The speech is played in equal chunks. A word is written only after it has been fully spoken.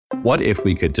What if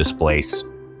we could displace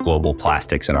global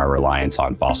plastics and our reliance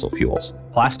on fossil fuels?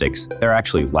 Plastics, they're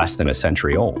actually less than a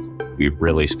century old. We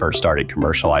really first started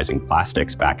commercializing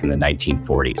plastics back in the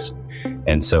 1940s.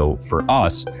 And so for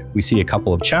us, we see a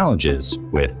couple of challenges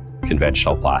with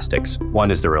conventional plastics. One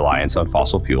is the reliance on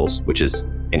fossil fuels, which is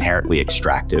inherently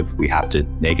extractive. We have to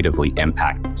negatively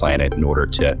impact the planet in order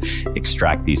to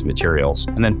extract these materials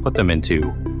and then put them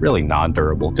into really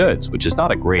non-durable goods, which is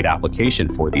not a great application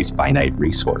for these finite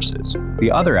resources.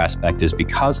 The other aspect is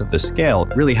because of the scale,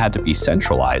 it really had to be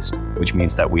centralized, which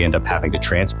means that we end up having to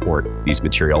transport these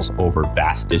materials over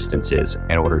vast distances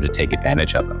in order to take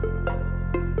advantage of them.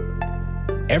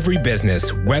 Every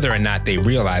business, whether or not they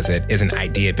realize it, is an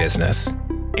idea business.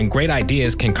 And great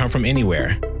ideas can come from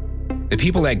anywhere. The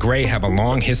people at Gray have a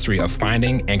long history of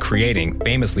finding and creating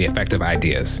famously effective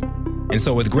ideas. And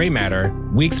so with Gray Matter,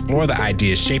 we explore the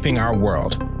ideas shaping our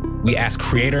world. We ask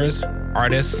creators,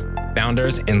 artists,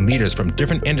 founders, and leaders from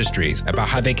different industries about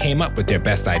how they came up with their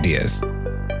best ideas.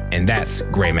 And that's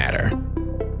Gray Matter.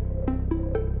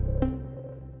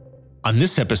 On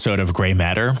this episode of Gray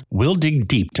Matter, we'll dig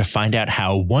deep to find out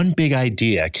how one big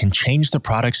idea can change the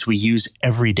products we use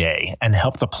every day and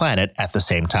help the planet at the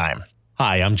same time.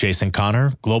 Hi, I'm Jason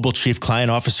Connor, Global Chief Client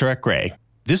Officer at Gray.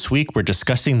 This week, we're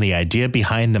discussing the idea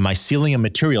behind the mycelium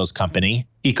materials company,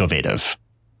 Ecovative.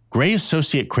 Gray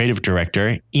Associate Creative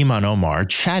Director Iman Omar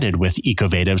chatted with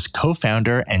Ecovative's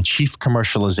co-founder and Chief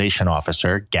Commercialization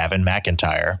Officer, Gavin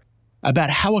McIntyre,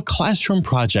 about how a classroom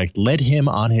project led him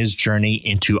on his journey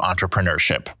into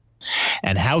entrepreneurship,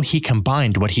 and how he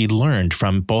combined what he learned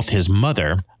from both his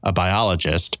mother, a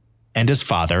biologist, and his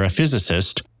father, a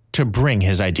physicist, to bring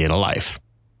his idea to life.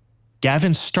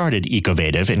 Gavin started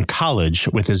Ecovative in college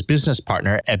with his business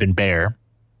partner, Eben Bayer,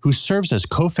 who serves as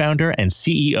co-founder and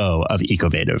CEO of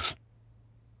Ecovative.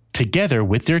 Together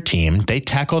with their team, they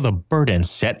tackle the burden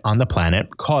set on the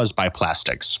planet caused by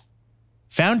plastics.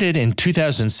 Founded in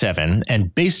 2007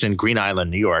 and based in Green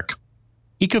Island, New York,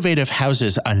 Ecovative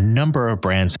houses a number of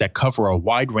brands that cover a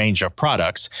wide range of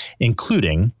products,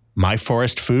 including My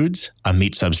Forest Foods, a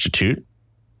meat substitute,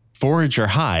 Forager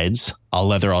Hides, a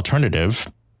leather alternative,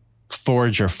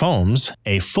 Forager Foams,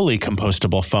 a fully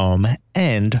compostable foam,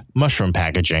 and Mushroom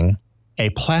Packaging, a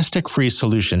plastic-free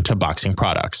solution to boxing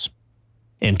products.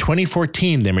 In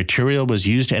 2014, the material was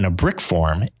used in a brick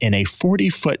form in a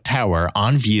 40-foot tower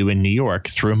on view in New York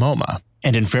through MoMA.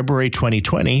 And in February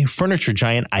 2020, furniture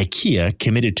giant IKEA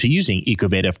committed to using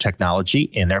Ecovative technology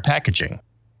in their packaging.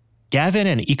 Gavin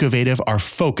and Ecovative are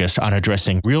focused on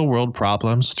addressing real-world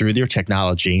problems through their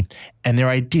technology, and their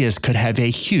ideas could have a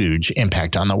huge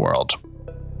impact on the world.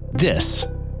 This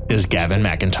is Gavin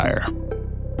McIntyre.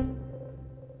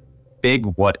 Big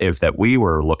what if that we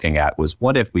were looking at was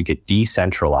what if we could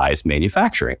decentralize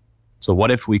manufacturing? So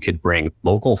what if we could bring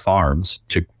local farms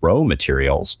to grow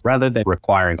materials rather than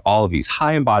requiring all of these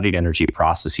high embodied energy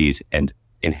processes and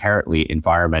inherently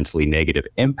environmentally negative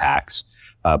impacts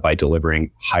by delivering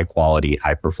high quality,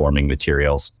 high performing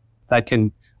materials that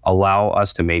can allow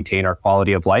us to maintain our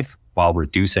quality of life while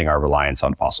reducing our reliance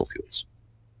on fossil fuels.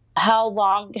 How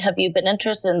long have you been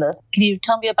interested in this? Can you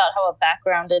tell me about how a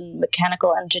background in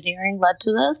mechanical engineering led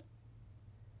to this?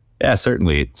 Yeah,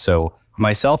 certainly. So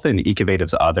myself and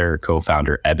Ecovative's other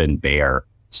co-founder, Eben Bayer,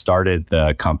 started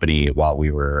the company while we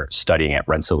were studying at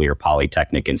Rensselaer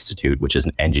Polytechnic Institute, which is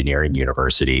an engineering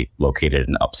university located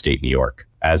in upstate New York.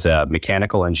 As a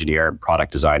mechanical engineer and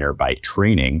product designer by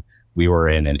training, we were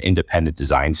in an independent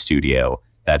design studio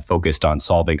that focused on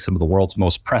solving some of the world's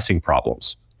most pressing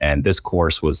problems. And this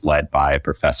course was led by a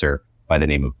professor by the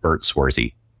name of Bert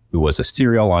Swarzy, who was a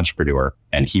serial entrepreneur,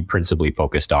 and he principally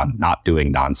focused on not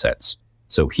doing nonsense.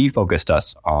 So he focused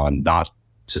us on not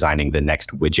designing the next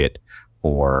widget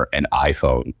or an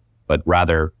iPhone, but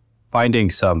rather finding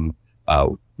some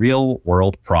real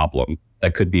world problem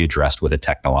that could be addressed with a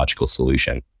technological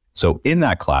solution. So in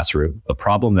that classroom, the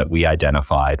problem that we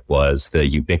identified was the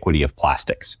ubiquity of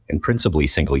plastics, and principally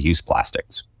single-use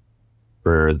plastics.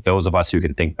 For those of us who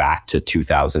can think back to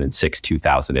 2006,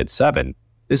 2007,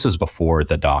 this was before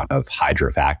the dawn of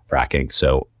hydrofracking.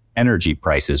 So energy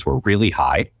prices were really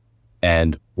high.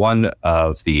 And one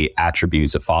of the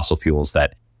attributes of fossil fuels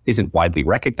that isn't widely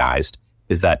recognized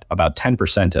is that about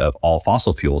 10% of all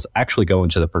fossil fuels actually go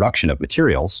into the production of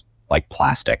materials like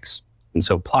plastics. And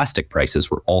so plastic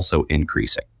prices were also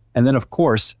increasing. And then, of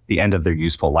course, the end of their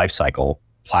useful life cycle,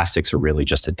 plastics are really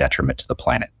just a detriment to the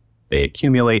planet. They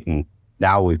accumulate, and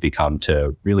now we've become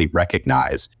to really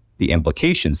recognize the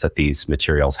implications that these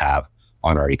materials have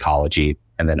on our ecology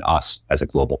and then us as a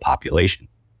global population.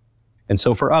 And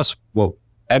so for us, what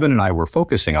Eben and I were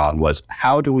focusing on was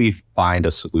how do we find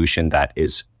a solution that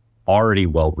is already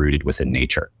well rooted within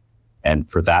nature.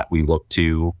 And for that, we look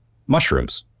to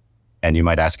mushrooms. And you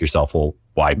might ask yourself, well,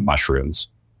 why mushrooms?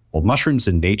 Well, mushrooms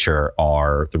in nature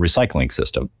are the recycling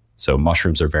system. So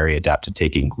mushrooms are very adept at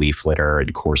taking leaf litter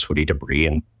and coarse woody debris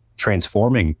and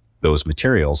transforming those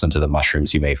materials into the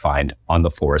mushrooms you may find on the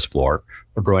forest floor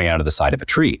or growing out of the side of a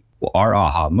tree. Well, our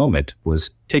aha moment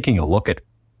was taking a look at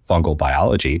fungal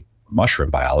biology, mushroom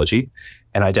biology,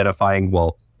 and identifying,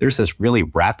 well, there's this really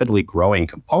rapidly growing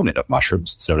component of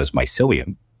mushrooms. It's known as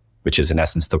mycelium, which is in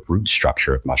essence the root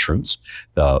structure of mushrooms,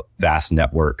 the vast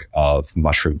network of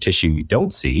mushroom tissue you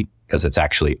don't see because it's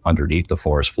actually underneath the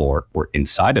forest floor or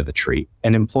inside of the tree,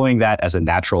 and employing that as a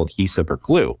natural adhesive or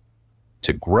glue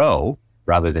to grow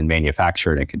rather than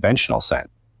manufacture in a conventional sense,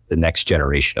 the next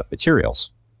generation of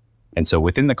materials. And so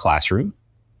within the classroom,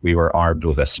 we were armed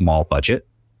with a small budget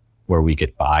where we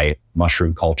could buy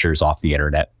mushroom cultures off the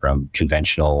internet from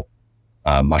conventional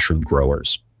mushroom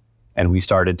growers. And we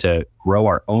started to grow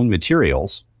our own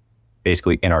materials,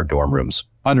 basically in our dorm rooms,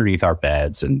 underneath our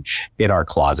beds and in our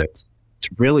closets, to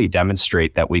really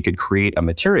demonstrate that we could create a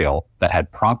material that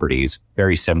had properties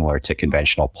very similar to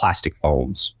conventional plastic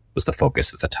foams was the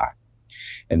focus at the time.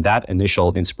 And that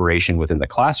initial inspiration within the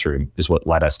classroom is what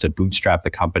led us to bootstrap the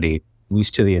company, at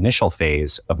least to the initial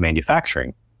phase of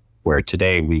manufacturing, where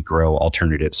today we grow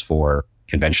alternatives for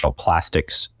conventional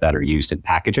plastics that are used in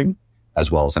packaging,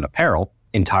 as well as in apparel,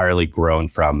 entirely grown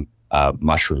from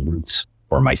mushroom roots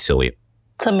or mycelium.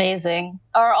 It's amazing.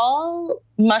 Are all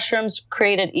mushrooms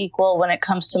created equal when it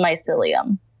comes to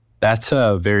mycelium? That's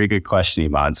a very good question,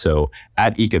 Iman. So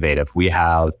at Ecovative, we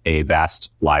have a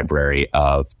vast library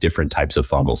of different types of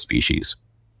fungal species,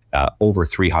 over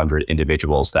 300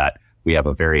 individuals that we have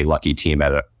a very lucky team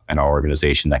in our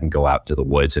organization that can go out to the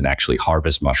woods and actually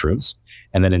harvest mushrooms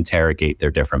and then interrogate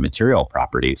their different material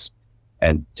properties.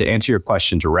 And to answer your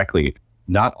question directly,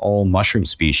 not all mushroom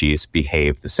species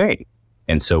behave the same.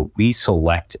 And so we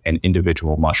select an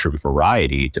individual mushroom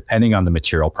variety depending on the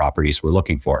material properties we're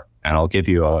looking for. And I'll give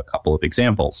you a couple of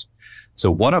examples.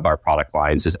 So one of our product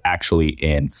lines is actually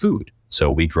in food. So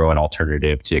we grow an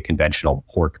alternative to conventional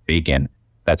pork bacon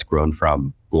that's grown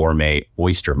from gourmet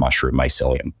oyster mushroom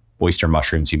mycelium. Oyster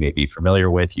mushrooms you may be familiar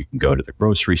with. You can go to the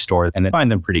grocery store and then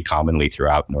find them pretty commonly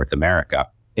throughout North America.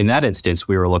 In that instance,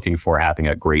 we were looking for having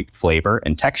a great flavor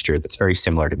and texture that's very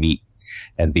similar to meat.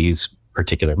 And these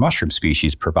particular mushroom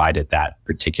species provided that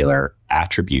particular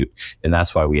attribute. And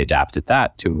that's why we adapted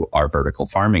that to our vertical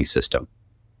farming system.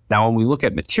 Now, when we look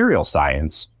at material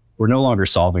science, we're no longer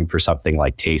solving for something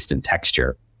like taste and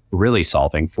texture. We're really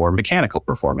solving for mechanical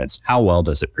performance. How well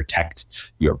does it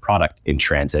protect your product in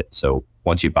transit? So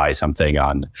once you buy something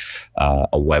on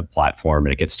a web platform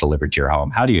and it gets delivered to your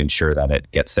home, how do you ensure that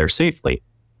it gets there safely?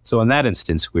 So in that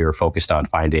instance, we were focused on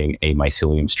finding a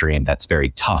mycelium strain that's very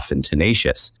tough and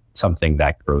tenacious, something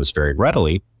that grows very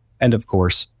readily. And of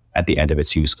course, at the end of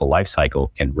its useful life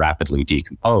cycle, can rapidly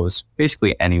decompose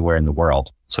basically anywhere in the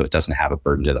world. So it doesn't have a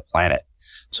burden to the planet.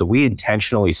 So we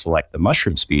intentionally select the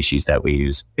mushroom species that we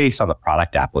use based on the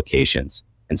product applications.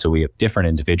 And so we have different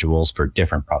individuals for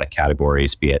different product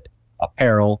categories, be it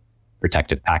apparel,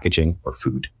 protective packaging, or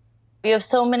food. You have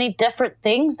so many different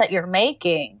things that you're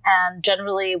making. And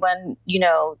generally when,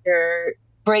 you're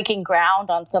breaking ground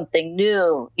on something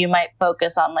new, you might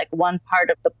focus on like one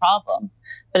part of the problem.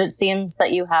 But it seems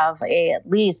that you have at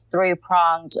least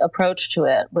three-pronged approach to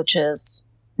it, which is,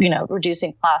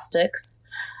 reducing plastics,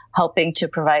 helping to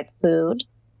provide food,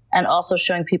 and also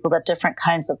showing people that different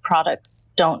kinds of products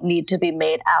don't need to be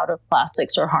made out of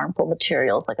plastics or harmful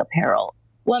materials like apparel.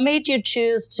 What made you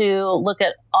choose to look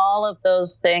at all of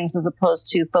those things as opposed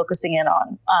to focusing in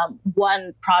on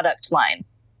one product line?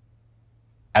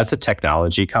 As a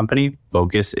technology company,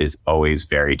 focus is always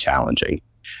very challenging.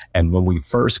 And when we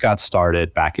first got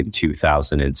started back in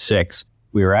 2006,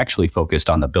 we were actually focused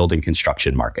on the building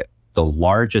construction market. The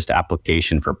largest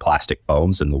application for plastic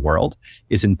foams in the world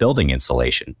is in building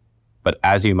insulation. But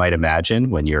as you might imagine,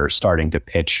 when you're starting to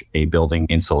pitch a building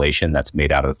insulation that's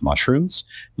made out of mushrooms,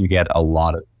 you get a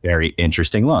lot of very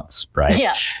interesting looks, right?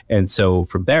 Yeah. And so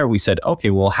from there, we said,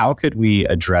 okay, well, how could we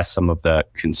address some of the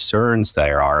concerns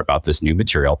there are about this new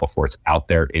material before it's out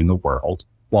there in the world,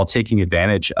 while taking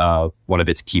advantage of one of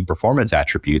its key performance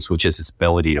attributes, which is its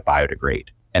ability to biodegrade.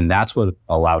 And that's what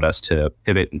allowed us to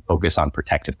pivot and focus on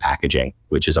protective packaging,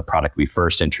 which is a product we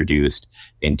first introduced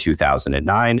in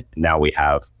 2009. Now we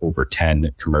have over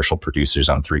 10 commercial producers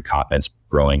on 3 continents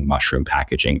growing mushroom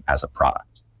packaging as a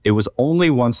product. It was only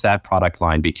once that product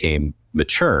line became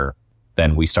mature,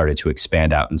 then we started to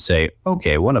expand out and say,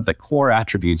 okay, one of the core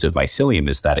attributes of mycelium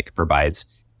is that it provides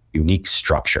unique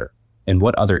structure. and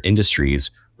what other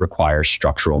industries require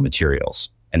structural materials.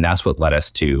 And that's what led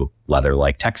us to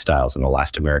leather-like textiles and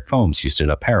elastomeric foams used in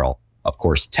apparel. Of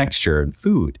course, texture in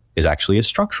food is actually a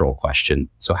structural question.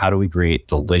 So how do we create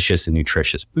delicious and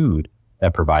nutritious food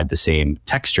that provide the same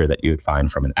texture that you would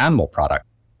find from an animal product,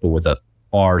 but with a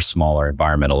far smaller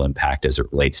environmental impact as it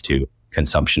relates to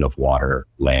consumption of water,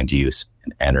 land use,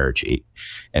 and energy?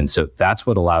 And so that's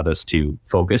what allowed us to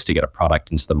focus to get a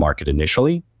product into the market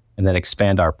initially, and then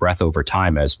expand our breadth over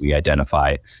time as we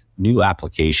identify new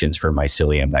applications for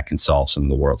mycelium that can solve some of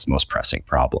the world's most pressing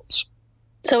problems.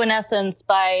 So in essence,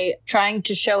 by trying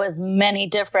to show as many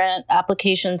different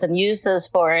applications and uses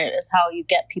for it is how you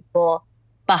get people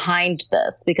behind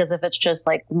this. Because if it's just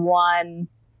like one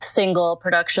single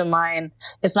production line,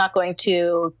 it's not going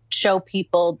to show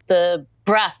people the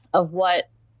breadth of what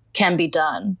can be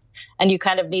done. And you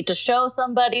kind of need to show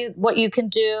somebody what you can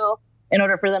do in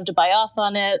order for them to buy off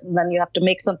on it. And then you have to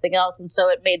make something else. And so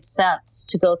it made sense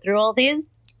to go through all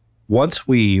these. Once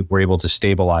we were able to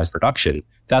stabilize production,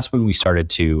 that's when we started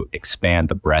to expand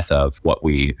the breadth of what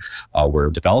we were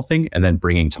developing and then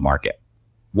bringing to market.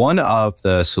 One of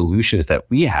the solutions that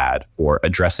we had for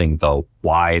addressing the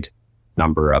wide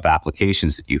number of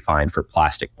applications that you find for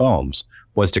plastic foams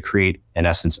was to create, in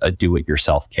essence, a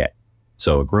do-it-yourself kit.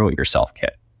 So a grow-it-yourself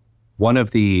kit. One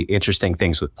of the interesting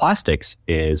things with plastics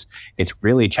is it's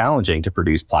really challenging to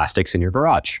produce plastics in your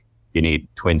garage. You need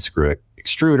twin screw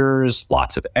extruders,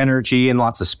 lots of energy, and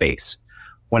lots of space.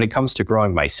 When it comes to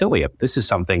growing mycelium, this is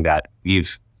something that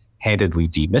we've handedly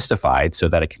demystified so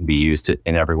that it can be used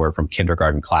in everywhere from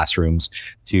kindergarten classrooms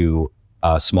to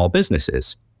small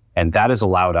businesses. And that has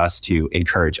allowed us to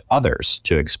encourage others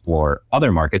to explore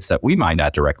other markets that we might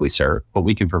not directly serve, but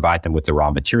we can provide them with the raw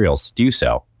materials to do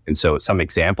so. And so some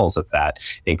examples of that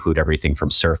include everything from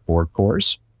surfboard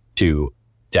cores to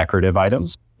decorative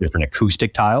items, different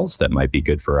acoustic tiles that might be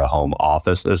good for a home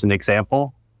office as an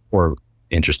example, or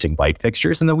interesting light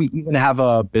fixtures. And then we even have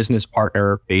a business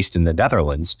partner based in the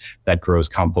Netherlands that grows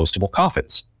compostable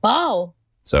coffins. Wow.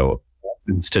 So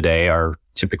coffins today are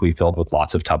typically filled with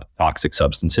lots of toxic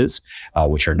substances,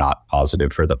 which are not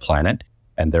positive for the planet.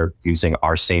 And they're using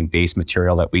our same base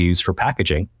material that we use for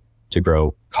packaging to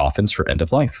grow coffins for end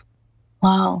of life.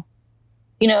 Wow.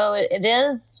 You know, it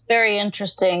is very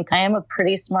interesting. I am a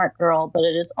pretty smart girl, but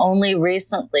it is only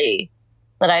recently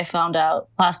that I found out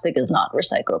plastic is not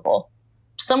recyclable.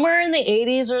 Somewhere in the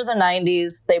 80s or the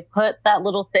 90s, they put that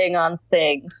little thing on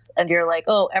things and you're like,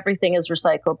 oh, everything is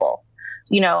recyclable.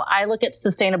 You know, I look at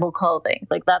sustainable clothing.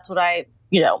 Like that's what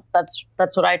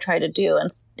that's what I try to do. And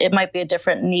it might be a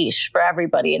different niche for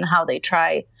everybody and how they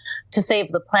try to save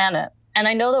the planet. And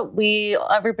I know that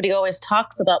everybody always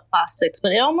talks about plastics,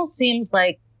 but it almost seems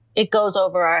like it goes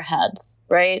over our heads,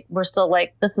 right? We're still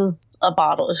like, this is a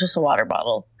bottle. It's just a water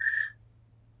bottle.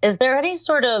 Is there any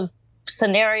sort of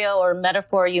scenario or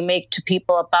metaphor you make to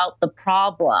people about the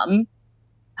problem?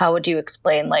 How would you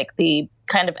explain like the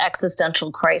kind of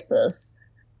existential crisis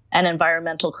and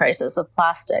environmental crisis of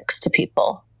plastics to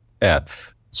people? Yeah.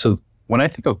 So when I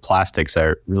think of plastics,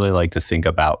 I really like to think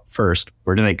about first,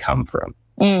 where do they come from?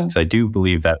 So I do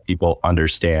believe that people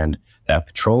understand that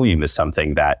petroleum is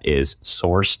something that is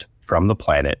sourced from the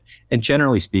planet. And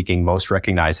generally speaking, most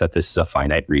recognize that this is a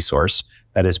finite resource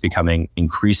that is becoming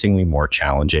increasingly more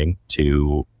challenging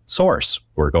to source.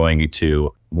 We're going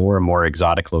to more and more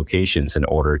exotic locations in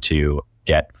order to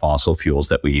get fossil fuels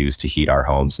that we use to heat our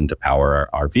homes and to power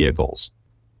our vehicles.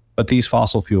 But these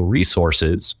fossil fuel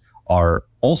resources are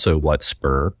also what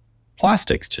spur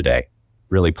plastics today.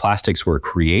 Really, plastics were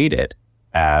created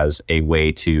as a way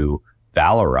to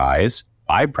valorize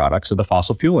byproducts of the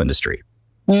fossil fuel industry.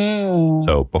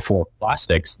 So before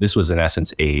plastics, this was in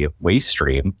essence a waste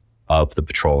stream of the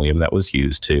petroleum that was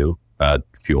used to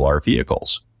fuel our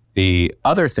vehicles. The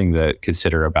other thing to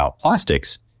consider about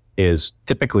plastics is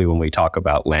typically when we talk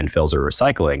about landfills or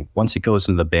recycling, once it goes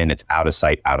in the bin, it's out of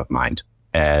sight, out of mind.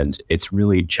 And it's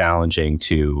really challenging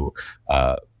to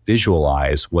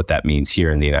visualize what that means here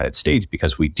in the United States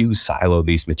because we do silo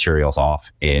these materials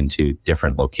off into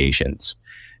different locations.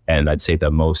 And I'd say the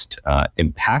most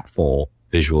impactful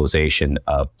visualization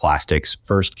of plastics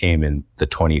first came in the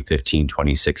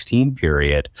 2015-2016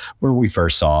 period, where we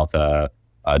first saw the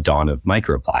dawn of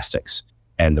microplastics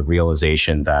and the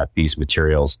realization that these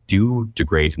materials do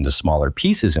degrade into smaller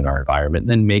pieces in our environment and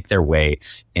then make their way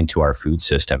into our food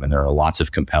system. And there are lots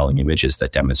of compelling images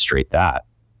that demonstrate that.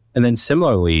 And then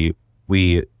similarly,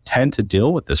 we tend to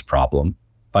deal with this problem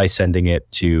by sending it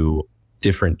to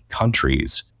different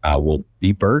countries will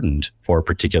be burdened for a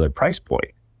particular price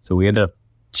point. So we end up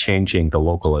changing the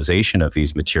localization of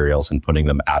these materials and putting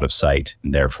them out of sight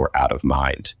and therefore out of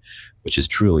mind, which is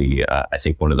truly, I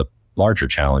think, one of the larger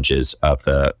challenges of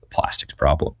the plastics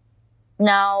problem.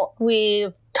 Now,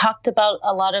 we've talked about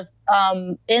a lot of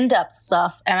in-depth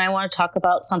stuff, and I want to talk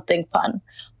about something fun.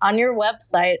 On your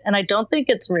website, and I don't think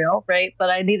it's real, right?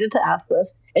 But I needed to ask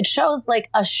this. It shows like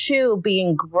a shoe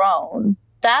being grown.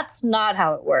 That's not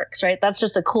how it works, right? That's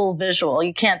just a cool visual.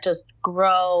 You can't just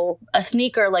grow a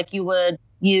sneaker like you would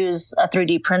use a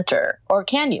 3D printer, or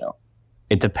can you?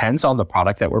 It depends on the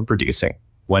product that we're producing.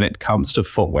 When it comes to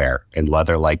footwear and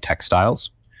leather-like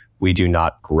textiles, we do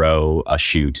not grow a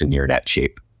shoe to near net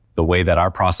shape. The way that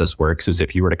our process works is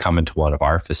if you were to come into one of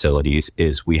our facilities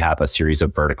is we have a series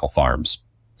of vertical farms.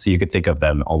 So you could think of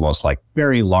them almost like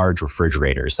very large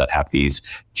refrigerators that have these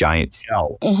giant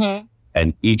shelves. Mm-hmm.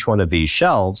 And each one of these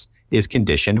shelves is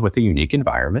conditioned with a unique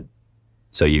environment.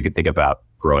 So you could think about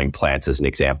growing plants as an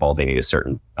example. They need a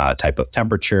certain type of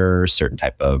temperature, certain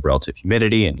type of relative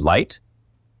humidity and light.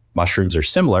 Mushrooms are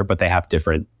similar, but they have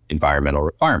different environmental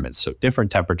requirements. So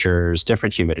different temperatures,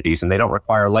 different humidities, and they don't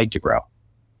require light to grow,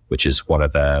 which is one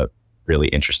of the really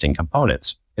interesting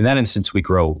components. In that instance, we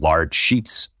grow large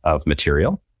sheets of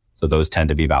material. So those tend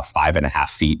to be about 5.5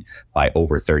 feet by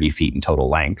over 30 feet in total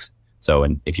length. So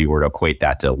if you were to equate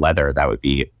that to leather, that would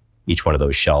be each one of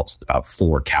those shelves about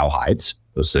 4 cow hides.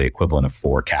 Those are the equivalent of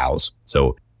 4 cows.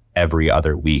 So every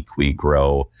other week we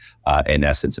grow, in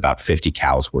essence, about 50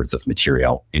 cows worth of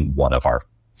material in one of our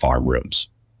farm rooms,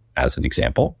 as an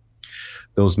example.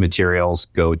 Those materials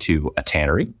go to a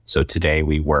tannery. So today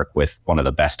we work with one of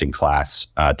the best in class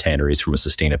tanneries from a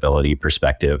sustainability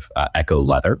perspective, Eco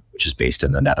Leather, which is based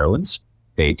in the Netherlands.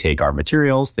 They take our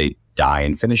materials, they dye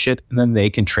and finish it, and then they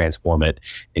can transform it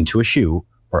into a shoe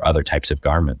or other types of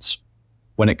garments.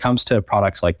 When it comes to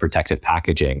products like protective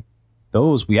packaging,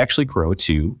 those we actually grow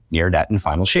to near net and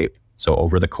final shape. So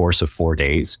over the course of 4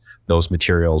 days, those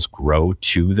materials grow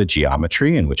to the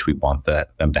geometry in which we want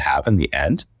them to have in the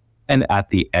end. And at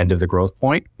the end of the growth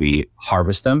point, we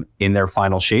harvest them in their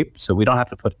final shape. So we don't have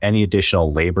to put any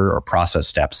additional labor or process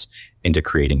steps into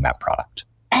creating that product.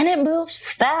 And it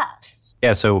moves fast.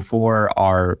 Yeah, so for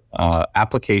our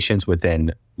applications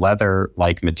within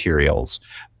leather-like materials,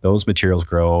 those materials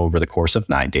grow over the course of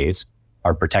 9 days.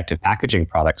 Our protective packaging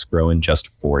products grow in just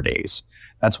 4 days.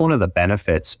 That's one of the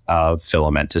benefits of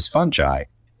filamentous fungi,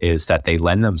 is that they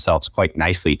lend themselves quite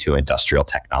nicely to industrial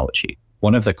technology.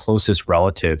 One of the closest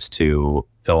relatives to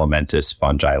filamentous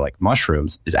fungi like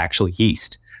mushrooms is actually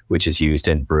yeast, which is used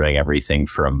in brewing everything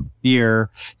from beer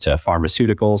to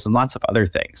pharmaceuticals and lots of other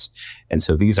things. And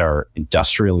so these are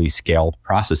industrially scaled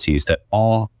processes that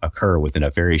all occur within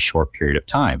a very short period of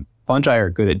time. Fungi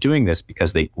are good at doing this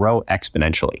because they grow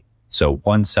exponentially. So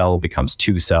 1 cell becomes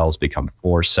 2 cells, becomes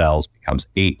 4 cells, becomes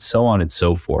 8, so on and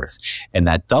so forth. And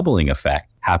that doubling effect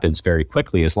happens very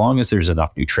quickly as long as there's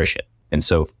enough nutrition. And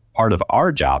so part of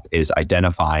our job is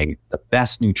identifying the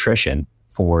best nutrition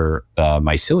for the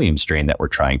mycelium strain that we're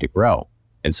trying to grow.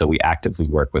 And so we actively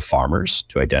work with farmers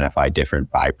to identify different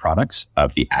byproducts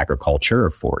of the agriculture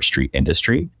or forestry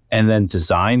industry, and then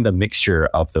design the mixture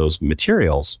of those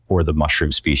materials for the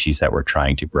mushroom species that we're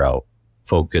trying to grow,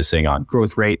 focusing on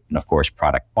growth rate and, of course,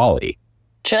 product quality.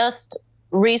 Just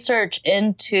research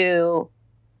into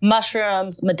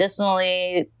mushrooms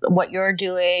medicinally, what you're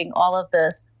doing, all of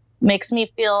this makes me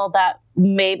feel that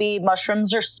maybe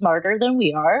mushrooms are smarter than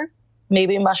we are.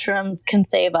 Maybe mushrooms can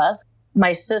save us.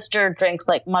 My sister drinks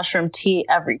like mushroom tea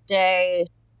every day.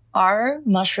 Are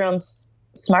mushrooms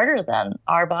smarter than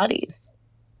our bodies?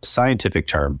 Scientific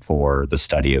term for the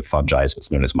study of fungi is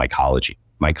what's known as mycology.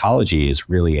 Mycology is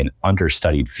really an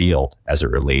understudied field as it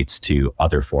relates to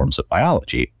other forms of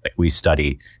biology. Like we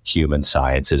study human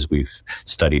sciences, we've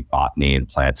studied botany and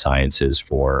plant sciences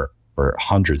for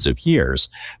hundreds of years,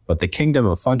 but the kingdom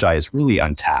of fungi is really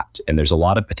untapped, and there's a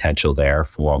lot of potential there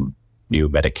for new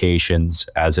medications,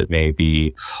 as it may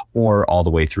be, or all the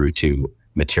way through to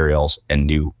materials and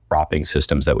new cropping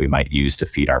systems that we might use to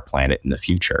feed our planet in the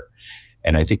future.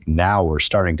 And I think now we're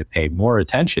starting to pay more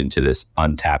attention to this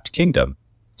untapped kingdom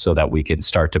so that we can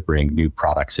start to bring new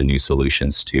products and new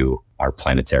solutions to our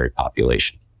planetary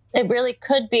population. It really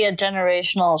could be a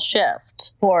generational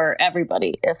shift for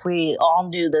everybody if we all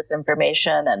knew this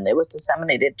information and it was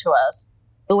disseminated to us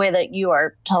the way that you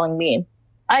are telling me.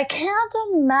 I can't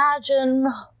imagine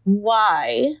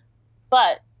why,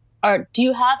 but do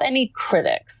you have any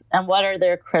critics, and what are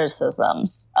their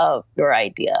criticisms of your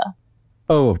idea?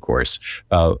 Oh, of course.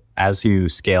 As you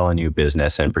scale a new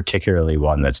business, and particularly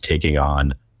one that's taking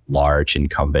on large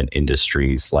incumbent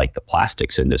industries like the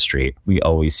plastics industry, we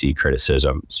always see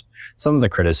criticisms. Some of the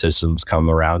criticisms come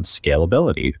around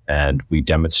scalability, and we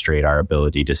demonstrate our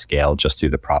ability to scale just through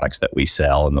the products that we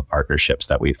sell and the partnerships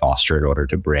that we foster in order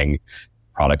to bring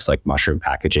products like mushroom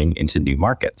packaging into new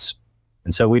markets.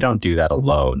 And so we don't do that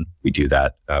alone. We do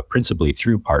that principally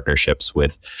through partnerships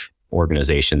with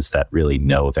organizations that really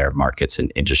know their markets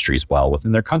and industries well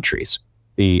within their countries.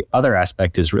 The other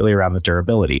aspect is really around the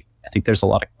durability. I think there's a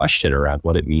lot of question around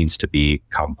what it means to be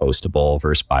compostable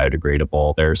versus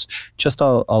biodegradable. There's just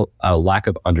a lack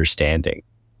of understanding.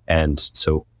 And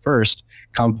so first,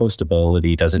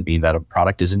 compostability doesn't mean that a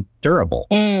product isn't durable.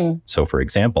 So for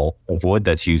example, the wood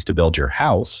that's used to build your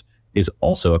house is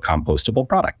also a compostable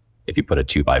product. If you put a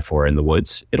 2x4 in the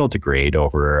woods, it'll degrade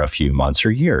over a few months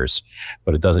or years,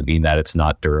 but it doesn't mean that it's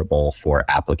not durable for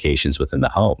applications within the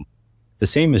home. The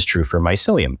same is true for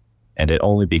mycelium, and it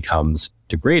only becomes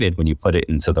degraded when you put it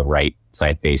into the right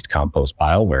plant-based compost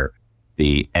pile where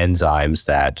the enzymes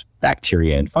that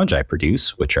bacteria and fungi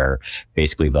produce, which are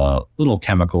basically the little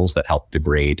chemicals that help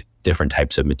degrade different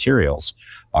types of materials,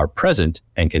 are present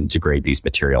and can degrade these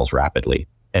materials rapidly.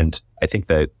 And I think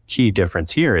the key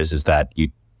difference here is that you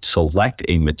select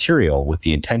a material with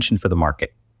the intention for the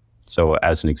market. So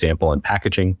as an example, in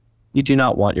packaging, you do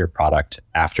not want your product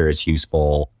after its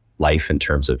useful life in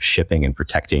terms of shipping and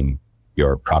protecting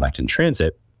your product in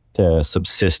transit to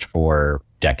subsist for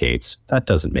decades. That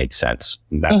doesn't make sense.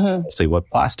 And that's obviously what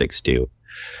plastics do.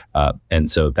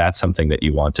 And so that's something that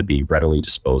you want to be readily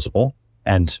disposable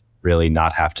and really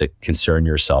not have to concern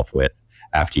yourself with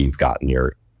after you've gotten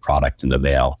your product in the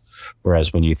mail.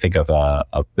 Whereas when you think of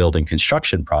a building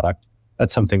construction product,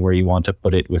 that's something where you want to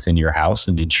put it within your house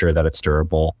and ensure that it's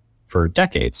durable for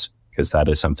decades, because that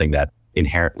is something that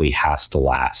inherently has to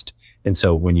last. And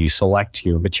so when you select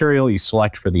your material, you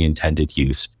select for the intended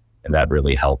use. And that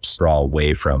really helps draw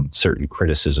away from certain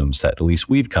criticisms that at least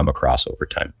we've come across over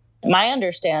time. My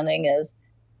understanding is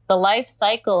the life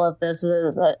cycle of this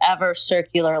is an ever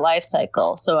circular life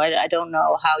cycle. So I don't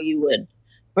know how you would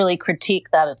really critique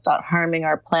that it's not harming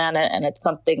our planet and it's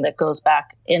something that goes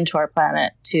back into our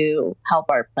planet to help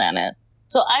our planet.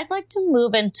 So I'd like to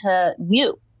move into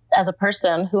you as a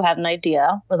person who had an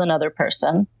idea with another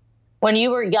person. When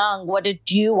you were young, what did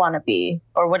you want to be,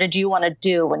 or what did you want to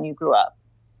do when you grew up?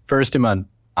 First, Iman,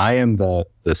 I am the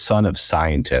son of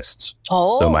scientists.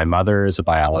 Oh. So my mother is a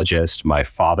biologist. My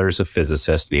father's a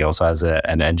physicist. And he also has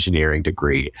an engineering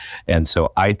degree. And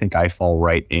so I think I fall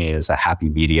right in as a happy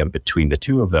medium between the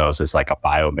two of those as like a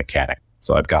biomechanic.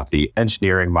 So I've got the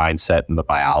engineering mindset and the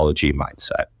biology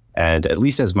mindset. And at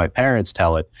least as my parents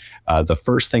tell it, the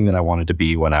first thing that I wanted to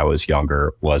be when I was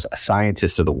younger was a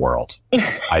scientist of the world.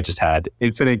 I just had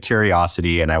infinite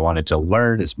curiosity and I wanted to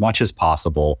learn as much as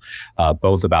possible,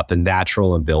 both about the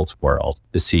natural and built world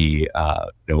to see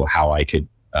how I could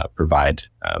provide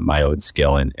my own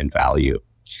skill and value.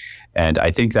 And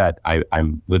I think that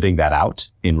I'm living that out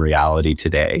in reality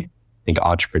today. I think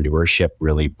entrepreneurship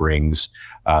really brings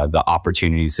the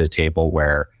opportunities to the table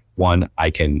where one, I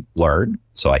can learn,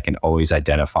 so I can always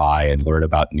identify and learn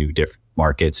about new different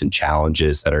markets and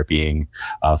challenges that are being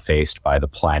faced by the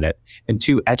planet. And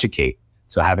two, educate.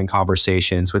 So having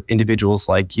conversations with individuals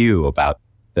like you about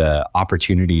the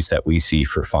opportunities that we see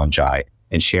for fungi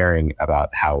and sharing about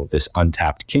how this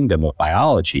untapped kingdom of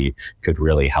biology could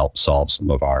really help solve some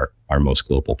of our most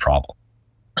global problems.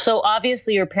 So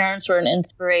obviously your parents were an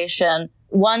inspiration.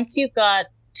 Once you got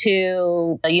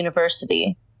to a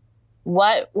university,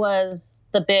 what was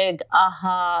the big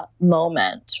aha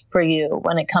moment for you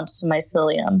when it comes to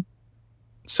mycelium?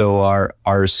 So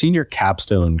our senior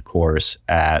capstone course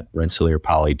at Rensselaer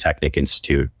Polytechnic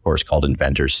Institute, a course called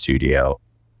Inventor Studio,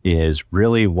 is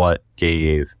really what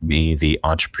gave me the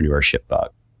entrepreneurship bug.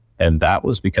 And that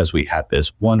was because we had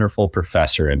this wonderful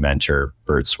professor and mentor,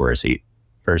 Bert Swersey.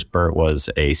 First, Bert was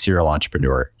a serial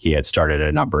entrepreneur. He had started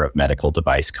a number of medical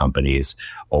device companies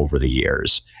over the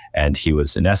years. And he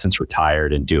was, in essence,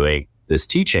 retired and doing this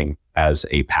teaching as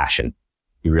a passion.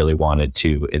 He really wanted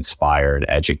to inspire and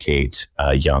educate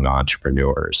young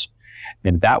entrepreneurs.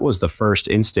 And that was the first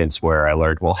instance where I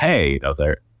learned, well, hey,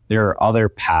 there are other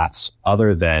paths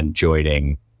other than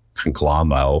joining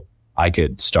Conglommo. I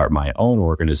could start my own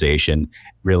organization,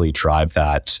 really drive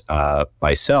that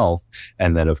myself,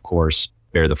 and then, of course,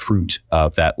 bear the fruit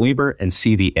of that labor and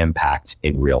see the impact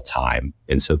in real time.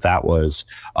 And so that was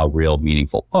a real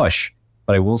meaningful push.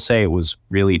 But I will say it was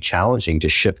really challenging to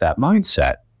shift that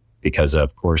mindset because,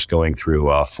 of course, going through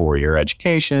a 4-year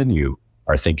education, you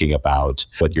are thinking about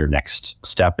what your next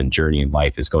step and journey in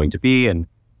life is going to be. And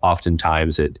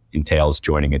oftentimes it entails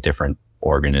joining a different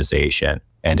organization.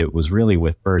 And it was really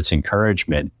with Bert's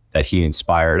encouragement that he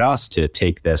inspired us to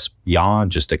take this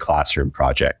beyond just a classroom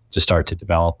project, to start to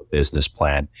develop a business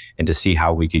plan and to see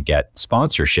how we could get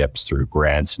sponsorships through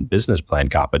grants and business plan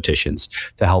competitions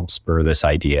to help spur this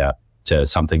idea to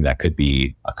something that could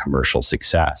be a commercial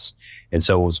success. And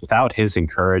so it was without his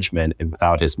encouragement and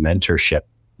without his mentorship,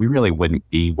 we really wouldn't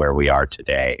be where we are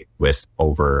today with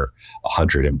over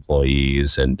 100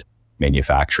 employees and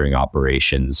manufacturing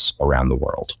operations around the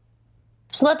world.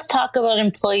 So let's talk about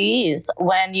employees.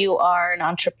 When you are an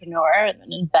entrepreneur,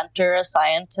 an inventor, a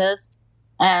scientist,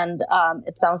 and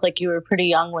it sounds like you were pretty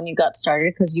young when you got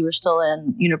started because you were still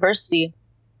in university.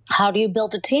 How do you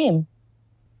build a team?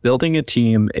 Building a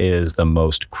team is the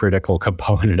most critical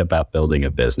component about building a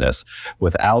business.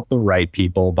 Without the right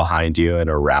people behind you and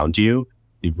around you,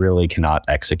 you really cannot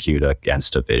execute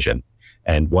against a vision.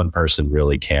 And one person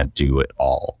really can't do it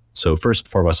all. So first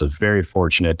and foremost, I was very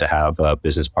fortunate to have a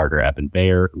business partner, Eben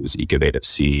Bayer, who was Ecovative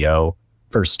CEO,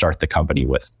 first start the company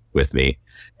with me.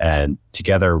 And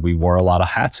together we wore a lot of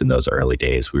hats in those early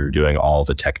days. We were doing all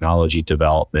the technology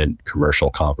development, commercial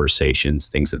conversations,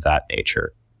 things of that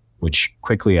nature, which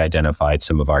quickly identified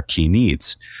some of our key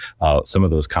needs. Some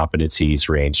of those competencies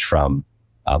ranged from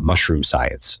mushroom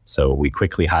science. So we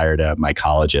quickly hired a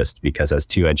mycologist because as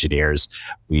two engineers,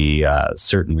 we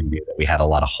certainly knew that we had a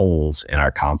lot of holes in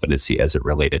our competency as it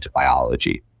related to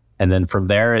biology. And then from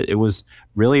there, it was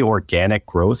really organic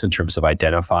growth in terms of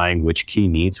identifying which key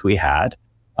needs we had,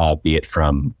 be it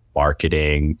from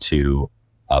marketing to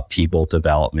people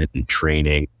development and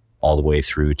training, all the way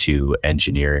through to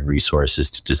engineering resources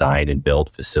to design and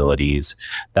build facilities.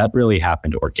 That really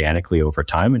happened organically over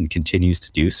time and continues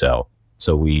to do so.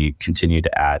 So we continue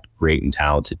to add great and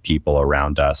talented people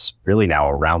around us, really now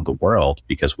around the world,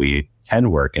 because we can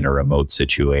work in a remote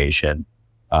situation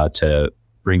to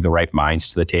bring the right minds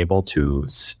to the table to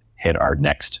hit our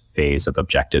next phase of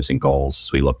objectives and goals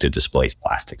as we look to displace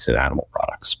plastics and animal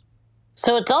products.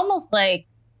 So it's almost like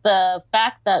the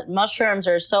fact that mushrooms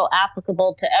are so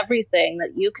applicable to everything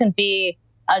that you can be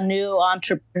a new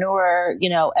entrepreneur,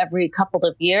 every couple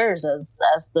of years as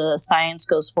the science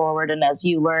goes forward and as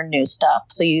you learn new stuff.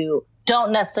 So you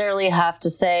don't necessarily have to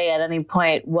say at any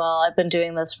point, well, I've been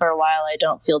doing this for a while, I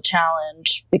don't feel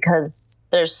challenged, because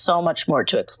there's so much more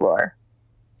to explore.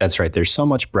 That's right. There's so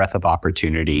much breadth of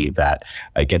opportunity that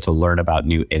I get to learn about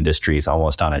new industries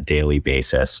almost on a daily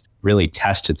basis, really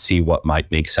test and see what might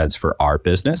make sense for our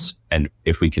business and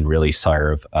if we can really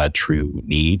serve a true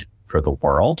need for the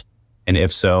world. And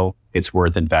if so, it's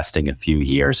worth investing a few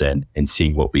years in and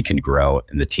seeing what we can grow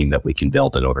and the team that we can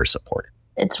build in order to support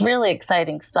it. It's really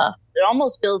exciting stuff. It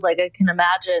almost feels like I can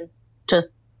imagine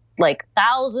just like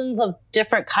thousands of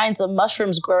different kinds of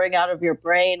mushrooms growing out of your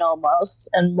brain almost.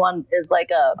 And one is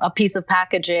like a piece of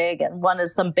packaging, and one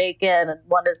is some bacon, and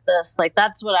one is this. Like,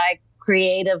 that's what I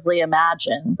creatively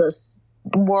imagine this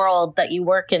world that you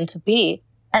work in to be.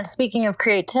 And speaking of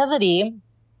creativity,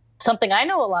 something I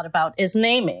know a lot about is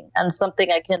naming. And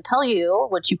something I can tell you,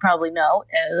 which you probably know,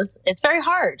 is it's very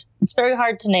hard. It's very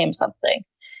hard to name something.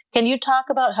 Can you talk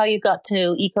about how you got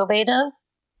to Ecovative?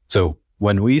 So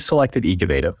when we selected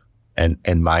Ecovative, and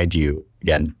mind you,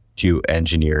 again, two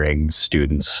engineering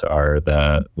students are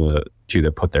the two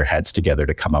that put their heads together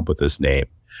to come up with this name.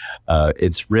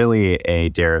 It's really a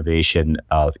derivation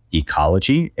of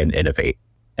ecology and innovate.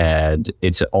 And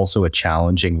it's also a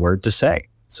challenging word to say.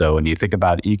 So when you think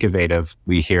about Ecovative,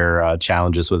 we hear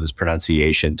challenges with its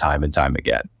pronunciation time and time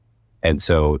again. And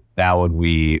so now when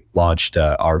we launched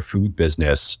our food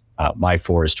business, My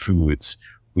Forest Foods,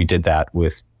 we did that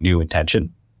with new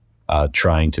intention,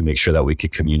 trying to make sure that we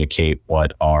could communicate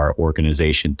what our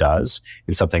organization does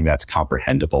in something that's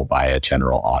comprehensible by a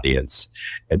general audience.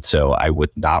 And so I would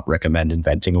not recommend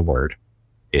inventing a word.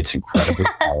 It's incredibly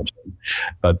challenging.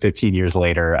 But 15 years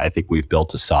later, I think we've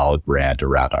built a solid brand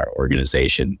around our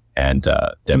organization and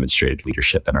demonstrated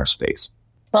leadership in our space.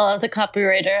 Well, as a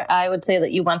copywriter, I would say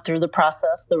that you went through the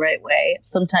process the right way.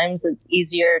 Sometimes it's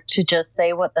easier to just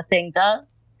say what the thing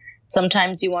does.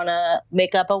 Sometimes you want to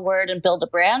make up a word and build a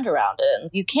brand around it. And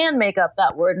you can make up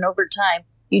that word, and over time,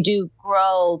 you do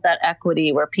grow that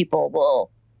equity where people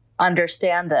will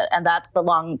understand it. And that's the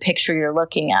long picture you're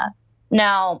looking at.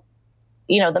 Now,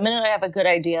 the minute I have a good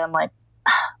idea, I'm like,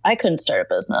 I couldn't start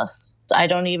a business. I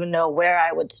don't even know where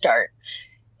I would start.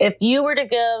 If you were to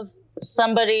give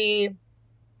somebody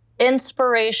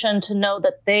inspiration to know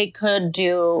that they could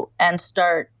do and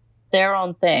start their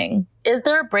own thing, is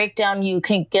there a breakdown you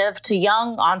can give to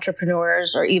young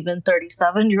entrepreneurs or even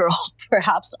 37-year-old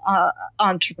perhaps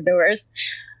entrepreneurs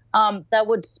that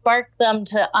would spark them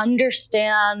to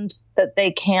understand that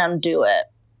they can do it?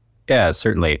 Yeah,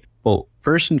 certainly. Well,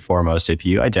 first and foremost, if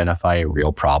you identify a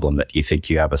real problem that you think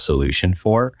you have a solution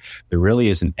for, there really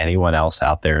isn't anyone else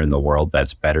out there in the world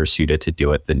that's better suited to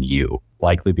do it than you,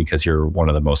 likely because you're one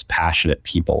of the most passionate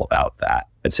people about that.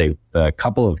 I'd say a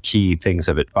couple of key things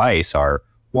of advice are,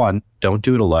 one, don't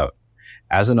do it alone.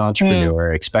 As an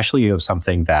entrepreneur, especially you have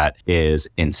something that is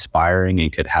inspiring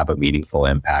and could have a meaningful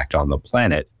impact on the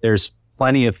planet, there's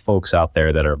plenty of folks out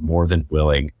there that are more than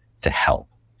willing to help.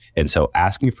 And so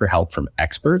asking for help from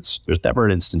experts, there's never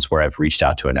an instance where I've reached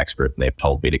out to an expert and they've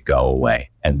told me to go away.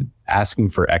 And asking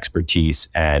for expertise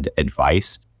and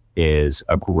advice is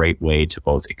a great way to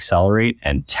both accelerate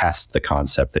and test the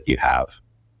concept that you have.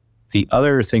 The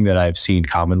other thing that I've seen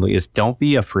commonly is don't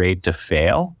be afraid to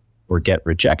fail or get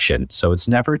rejection. So it's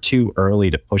never too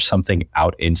early to push something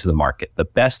out into the market. The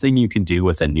best thing you can do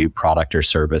with a new product or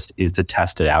service is to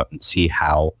test it out and see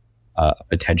how a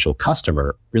potential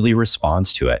customer really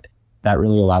responds to it. That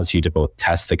really allows you to both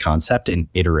test the concept and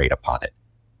iterate upon it.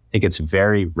 I think it's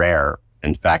very rare.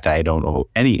 In fact, I don't know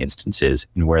any instances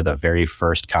in where the very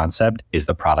first concept is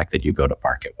the product that you go to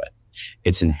market with.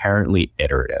 It's inherently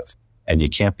iterative, and you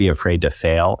can't be afraid to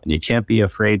fail, and you can't be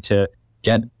afraid to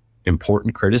get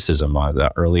important criticism on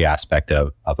the early aspect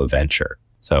of a venture.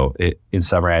 So in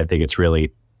summary, I think it's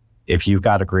really, if you've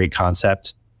got a great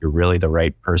concept, you're really the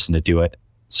right person to do it.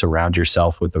 Surround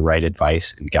yourself with the right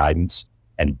advice and guidance,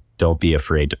 and don't be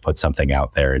afraid to put something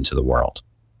out there into the world.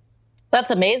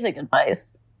 That's amazing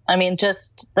advice. I mean,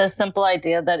 just the simple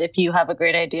idea that if you have a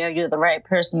great idea, you're the right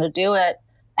person to do it,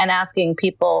 and asking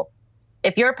people,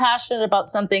 if you're passionate about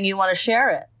something, you want to share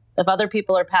it. If other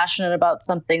people are passionate about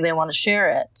something, they want to share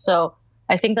it. So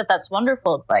I think that that's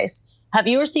wonderful advice. Have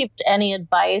you received any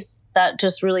advice that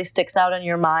just really sticks out in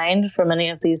your mind from any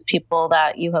of these people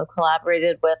that you have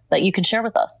collaborated with that you can share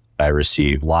with us? I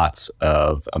received lots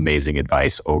of amazing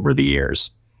advice over the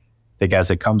years. I think as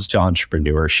it comes to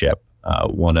entrepreneurship,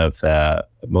 one of the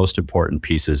most important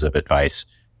pieces of advice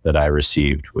that I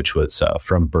received, which was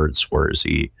from Bert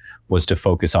Swersey, was to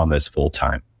focus on this full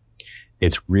time.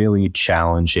 It's really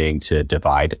challenging to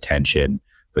divide attention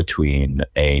between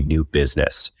a new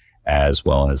business as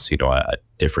well as, a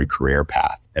different career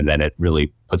path. And then it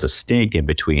really puts a stake in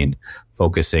between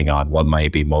focusing on what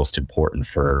might be most important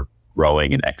for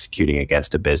growing and executing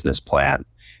against a business plan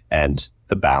and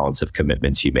the balance of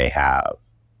commitments you may have.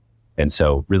 And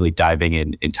so really diving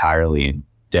in entirely and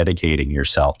dedicating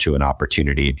yourself to an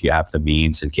opportunity, if you have the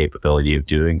means and capability of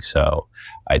doing so,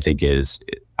 I think is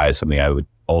something I would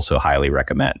also highly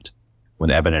recommend.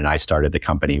 When Eben and I started the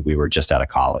company, we were just out of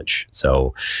college.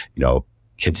 So,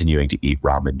 continuing to eat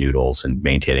ramen noodles and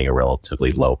maintaining a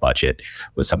relatively low budget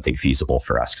was something feasible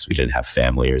for us because we didn't have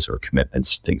families or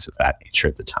commitments, things of that nature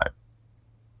at the time.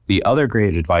 The other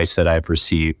great advice that I've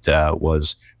received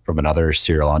was from another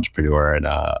serial entrepreneur and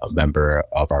a member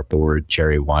of our board,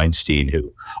 Jerry Weinstein,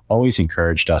 who always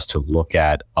encouraged us to look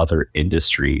at other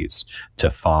industries to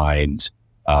find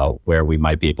where we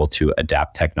might be able to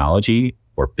adapt technology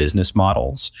or business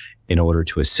models in order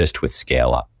to assist with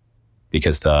scale up.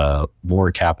 Because the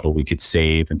more capital we could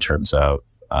save in terms of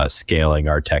scaling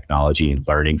our technology and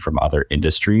learning from other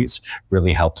industries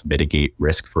really helped mitigate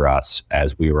risk for us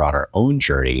as we were on our own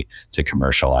journey to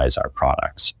commercialize our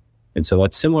products. And so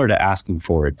that's similar to asking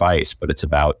for advice, but it's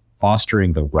about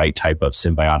fostering the right type of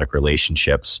symbiotic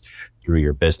relationships through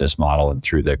your business model and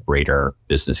through the greater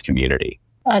business community.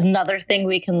 Another thing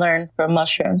we can learn from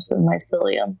mushrooms and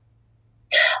mycelium.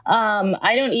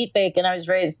 I don't eat bacon. I was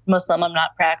raised Muslim. I'm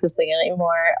not practicing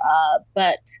anymore.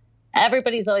 But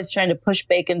everybody's always trying to push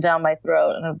bacon down my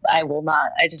throat, and I will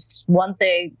not. One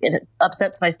thing, it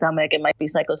upsets my stomach. It might be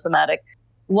psychosomatic.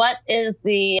 What is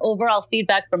the overall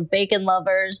feedback from bacon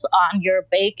lovers on your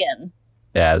bacon?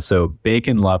 Yeah, so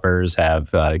bacon lovers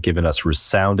have given us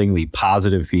resoundingly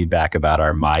positive feedback about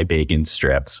our My Bacon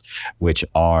strips, which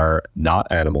are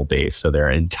not animal-based. So they're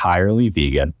entirely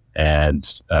vegan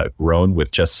and grown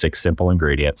with just 6 simple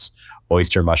ingredients.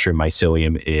 Oyster mushroom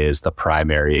mycelium is the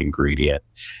primary ingredient,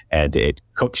 and it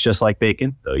cooks just like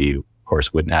bacon, though you, of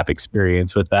course, wouldn't have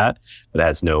experience with that. It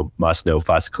has no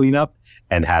fuss cleanup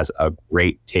and has a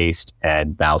great taste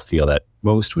and mouthfeel that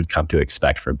most would come to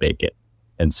expect from bacon.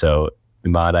 And so,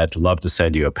 Iman, I'd love to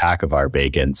send you a pack of our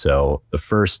bacon. So the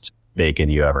first bacon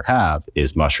you ever have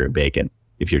is mushroom bacon,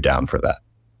 if you're down for that.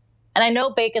 And I know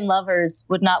bacon lovers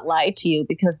would not lie to you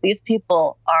because these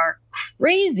people are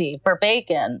crazy for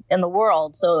bacon in the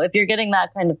world. So if you're getting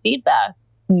that kind of feedback,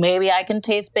 maybe I can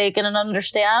taste bacon and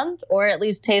understand, or at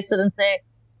least taste it and say,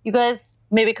 you guys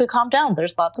maybe could calm down.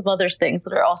 There's lots of other things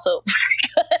that are also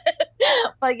very good.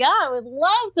 But yeah, I would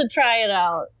love to try it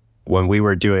out. When we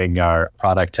were doing our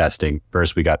product testing,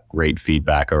 first we got great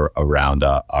feedback around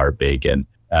our bacon.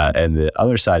 And the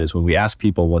other side is when we asked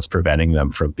people what's preventing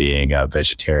them from being a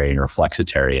vegetarian or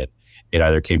flexitarian, it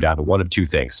either came down to one of two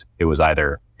things. It was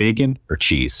either bacon or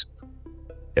cheese.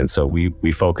 And so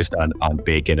we focused on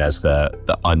bacon as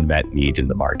the unmet need in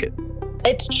the market.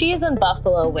 It's cheese and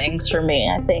buffalo wings for me.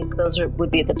 I think those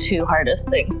would be the two hardest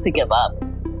things to give up.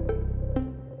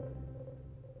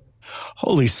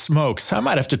 Holy smokes, I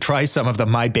might have to try some of the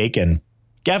My Bacon.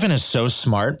 Gavin is so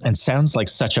smart and sounds like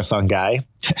such a fun guy.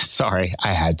 Sorry,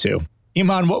 I had to.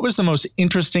 Iman, what was the most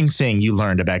interesting thing you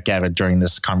learned about Gavin during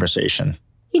this conversation?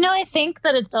 I think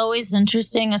that it's always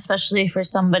interesting, especially for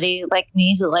somebody like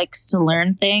me who likes to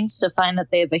learn things, to find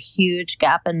that they have a huge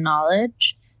gap in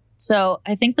knowledge. So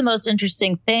I think the most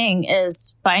interesting thing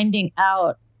is finding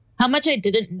out how much I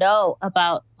didn't know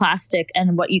about plastic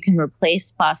and what you can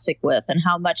replace plastic with and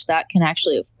how much that can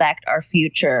actually affect our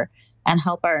future and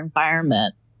help our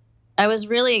environment. I was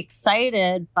really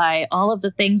excited by all of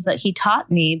the things that he taught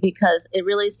me because it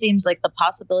really seems like the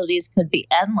possibilities could be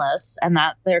endless and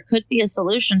that there could be a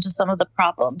solution to some of the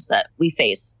problems that we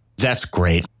face. That's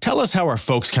great. Tell us how our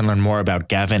folks can learn more about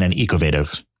Gavin and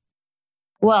Ecovative.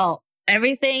 Well,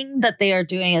 everything that they are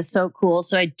doing is so cool.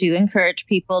 So I do encourage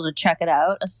people to check it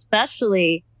out,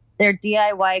 especially their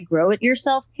DIY Grow It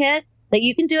Yourself kit that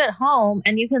you can do at home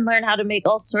and you can learn how to make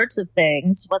all sorts of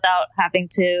things without having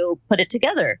to put it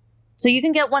together. So you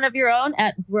can get one of your own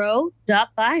at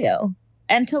grow.bio.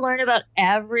 And to learn about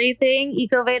everything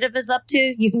Ecovative is up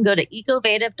to, you can go to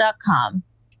ecovative.com.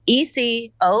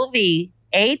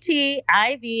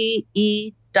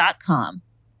 ECOVATIVE.com.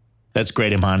 That's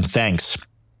great, Iman. Thanks.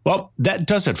 Well, that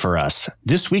does it for us.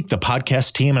 This week, the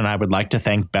podcast team and I would like to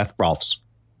thank Beth Rolfs.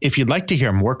 If you'd like to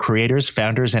hear more creators,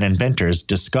 founders, and inventors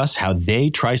discuss how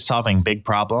they try solving big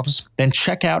problems, then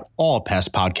check out all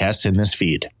past podcasts in this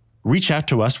feed. Reach out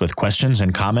to us with questions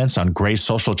and comments on Gray's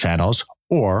social channels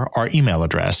or our email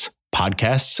address,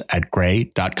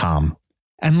 podcasts@gray.com.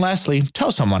 And lastly,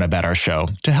 tell someone about our show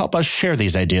to help us share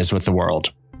these ideas with the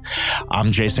world.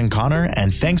 I'm Jason Connor,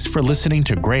 and thanks for listening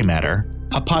to Gray Matter,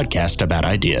 a podcast about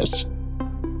ideas.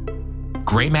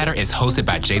 Gray Matter is hosted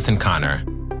by Jason Connor,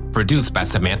 produced by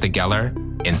Samantha Geller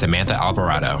and Samantha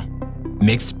Alvarado,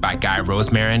 mixed by Guy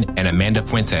Rosemarin and Amanda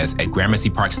Fuentes at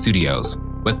Gramercy Park Studios,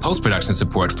 with post-production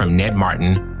support from Ned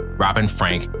Martin, Robin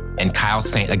Frank, and Kyle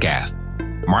St. Agath.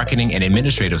 Marketing and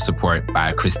administrative support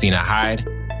by Christina Hyde,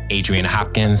 Adrian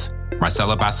Hopkins,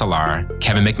 Marcella Basalar,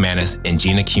 Kevin McManus, and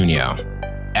Gina Cuneo.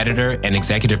 Editor and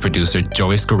executive producer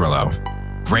Joey Scarillo.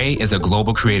 Gray is a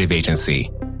global creative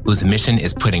agency whose mission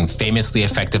is putting famously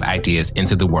effective ideas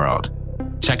into the world.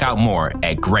 Check out more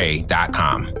at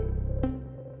gray.com.